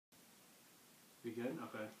We good?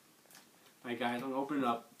 Okay. Alright guys, I'm gonna open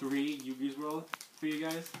up 3 Yugi's World for you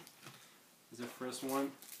guys. This is the first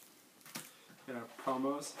one. Got our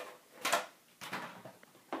promos.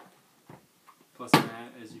 Plus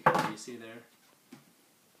that, as you can already see there.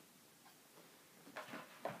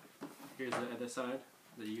 Here's the other side,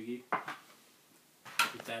 the Yugi.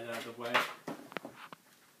 Get that out of the way.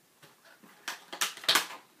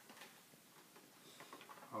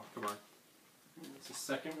 Oh, come on. It's the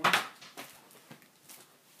second one.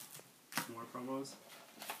 More promos.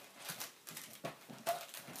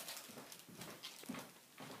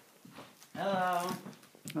 Hello.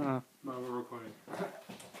 No, we're recording.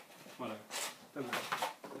 Whatever. Doesn't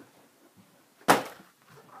matter.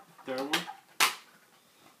 Third one.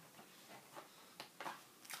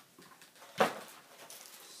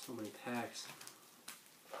 So many packs.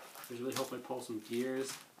 I really hope I pull some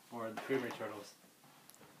gears or the Premier Turtles.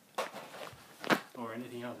 Or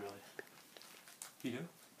anything else, really. You do?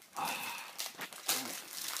 Alright,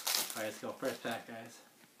 let's go. First pack, guys.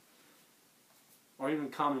 Or even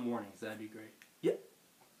common warnings, that'd be great. Yep.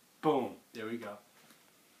 Boom. There we go.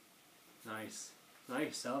 Nice.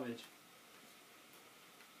 Nice salvage.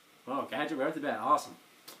 Wow, gadget right off the bat. Awesome.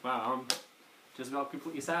 Wow, I'm just about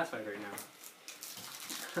completely satisfied right now.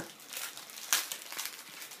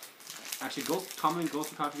 Actually, common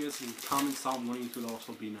Ghost of Controversy and common Solemn Warnings would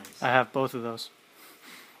also be nice. I have both of those.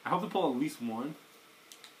 I hope to pull at least one.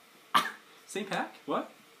 Same pack?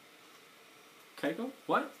 What? Keiko?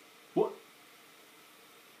 What? What?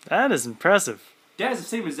 That is impressive. That is the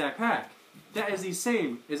same exact pack. That is the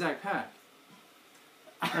same exact pack.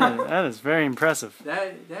 That is very impressive.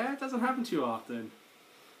 That doesn't happen too often.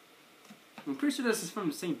 I'm pretty sure this is from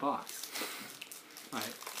the same box.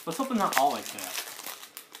 Alright, let's hope they're not all like that.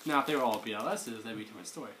 Now, if they were all BLS's, that'd be too much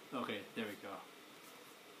story. Okay, there we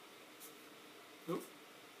go.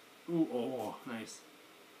 Ooh. Ooh, oh, nice.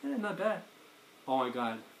 Yeah, not bad. Oh my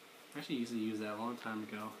god. I actually used to use that a long time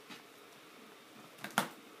ago.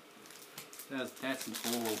 That's an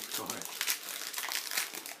old toy.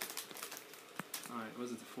 Alright,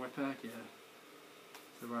 was it the 4th pack? Yeah.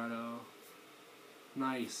 Zerato.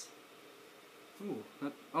 Nice. Ooh.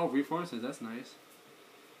 Reforces, that's nice.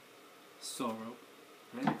 Sorrow.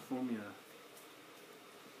 I think Formula.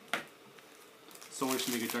 Someone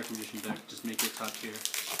should make a Dark Magician deck, just make it top tier.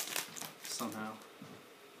 Somehow.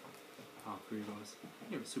 Oh, Grievous.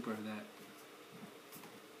 I give a super of that.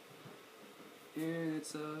 And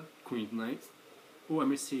it's a Queen's Knight. Oh,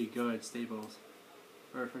 MST, good. Staples.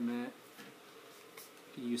 Earth and Matt.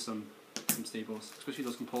 Could use some staples, especially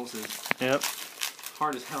those compulses. Yep.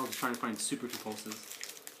 Hard as hell to try and find super compulses.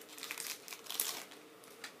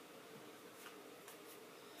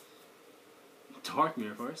 Dark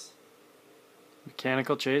Mirror Force.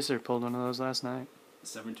 Mechanical Chaser pulled one of those last night.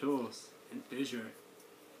 7 tools. And Fissure.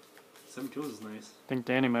 7 tools is nice. I think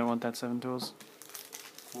Danny might want that 7 tools.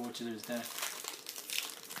 Or which is his deck.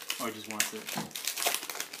 Or just wants it.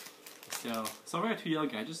 So if I got 2 yellow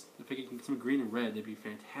guys, just if I could get some green and red, that'd be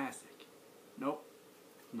fantastic. Nope.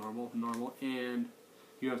 Normal, and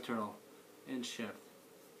you have Turtle. And Shift.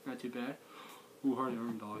 Not too bad. Ooh, Hard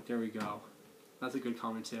Arm Dog. There we go. That's a good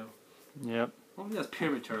comment too. Yep. Well, that's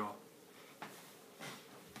Pyramid Turtle.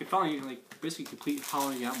 I finally basically complete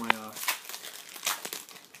hollowing out my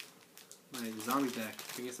my zombie deck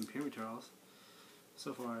to get some Pyramid Turtles.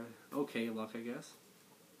 So far, okay luck, I guess.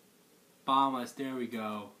 Bombless, there we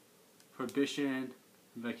go. Prohibition,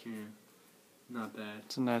 Vacuum. Not bad.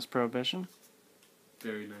 It's a nice Prohibition.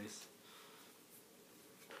 Very nice.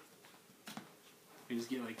 You just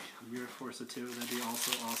get like a Mirror Force or 2, that'd be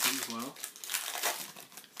also awesome as well.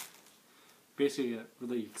 Basically, get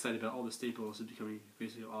really excited about all the staples and becoming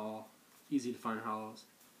basically all easy to find hollows.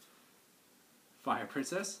 Fire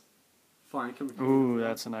Princess. Flying coming from Ooh,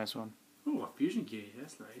 that's a nice one. Ooh, a Fusion Gate,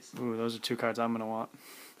 that's nice. Ooh, those are 2 cards I'm gonna want.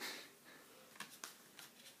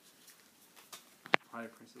 Fire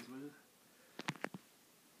Princess, what is it?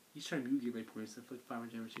 He's trying to Yugi rate points to flip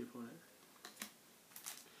 500 damage to your opponent.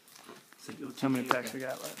 It's like, How many packs we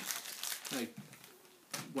got left? Like,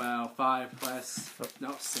 wow, 5 less.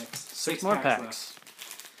 No, 6. 6 more packs.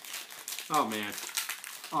 Left. Oh man.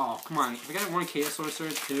 Oh, come on. If I got 1 Chaos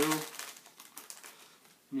Sorcerer, 2.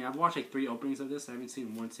 I mean, I've watched like 3 openings of this. I haven't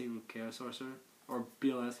seen 1 single Chaos Sorcerer or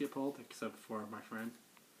BLS get pulled, except for my friend.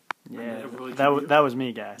 Yeah, really that was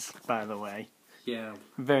me, guys, by the way. Yeah.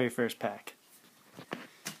 Very first pack.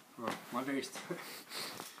 Oh, my very...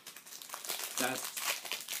 That's...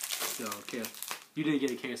 So, Chaos... You didn't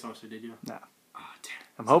get a Chaos Sorcerer, did you? No. Oh,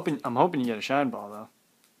 damn. I'm hoping you get a Shine Ball, though.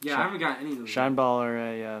 Yeah, I haven't got any of those. Shine Ball or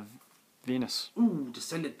a Venus. Ooh,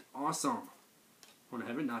 Descendant. Awesome. Horn of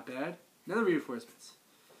Heaven, not bad. Another reinforcements.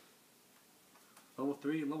 Level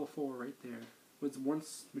 3 and level 4 right there. With one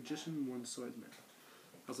magician, one swordsman.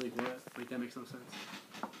 I was like, what? Like, that makes no sense.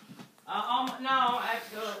 No, I have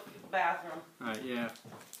to go to the bathroom. Alright, yeah.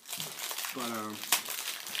 But,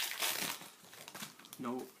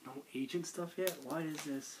 no agent stuff yet? Why is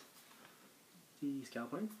this? The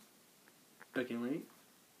scalping? Ducking late?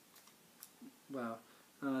 Wow.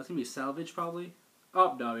 It's gonna be salvage, probably.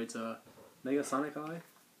 Oh, no, it's a Mega Sonic Eye.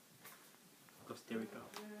 Oh, there we go.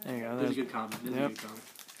 There you go. There's a good comment. There's a Yep. good comment.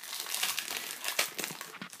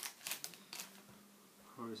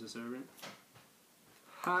 Or is the servant?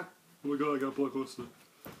 Ha! Oh my god, I got blood closer.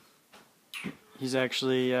 He's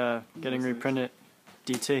actually getting reprinted.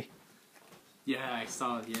 DT. Yeah, I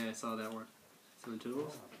saw it. Yeah, I saw that one. Some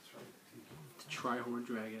tools. The Trihorn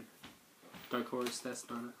Dragon. Dark Horse, that's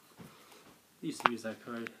not it. I used to use that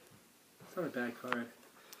card. It's not a bad card.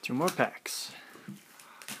 2 more packs.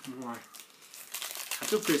 More. I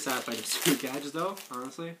feel pretty satisfied with two gadgets though,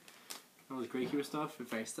 honestly. All those Gravekeeper stuff. In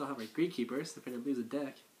fact, I still have my Gravekeepers if I didn't lose a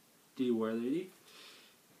deck. D War Lady.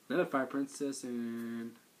 Another Fire Princess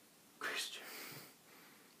and Christian.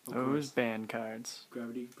 Those band cards.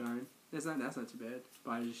 Gravity Grind. That's not too bad.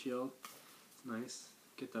 Spider Shield. It's nice.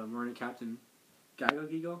 Get the Marine Captain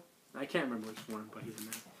Giggle. I can't remember which one, but he's in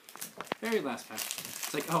there. Very last pack.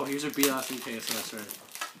 It's like, oh, here's a BLS and KSS.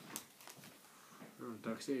 Oh,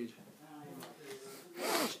 Dark Stage.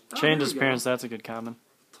 Chain Disappearance, that's a good common.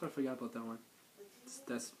 Totally forgot about that one.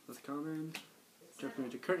 That's common. Jumping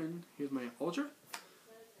into Curtain. Here's my Ultra.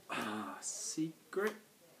 Secret.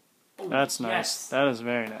 Oh, That's nice. Yes. That is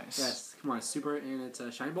very nice. Yes. Come on, Super, and it's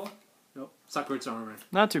a Shine Ball. Nope. Sakura's Armor.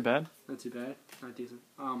 Not too bad. Not too bad. Not decent.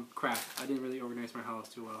 Crap. I didn't really organize my house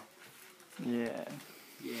too well. Yeah.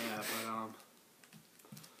 Yeah, but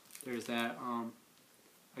there's that.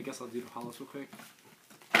 I guess I'll do the hollows real quick.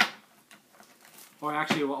 Or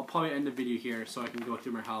actually, well, I'll probably end the video here so I can go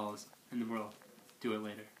through my hollows, and then we'll do it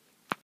later.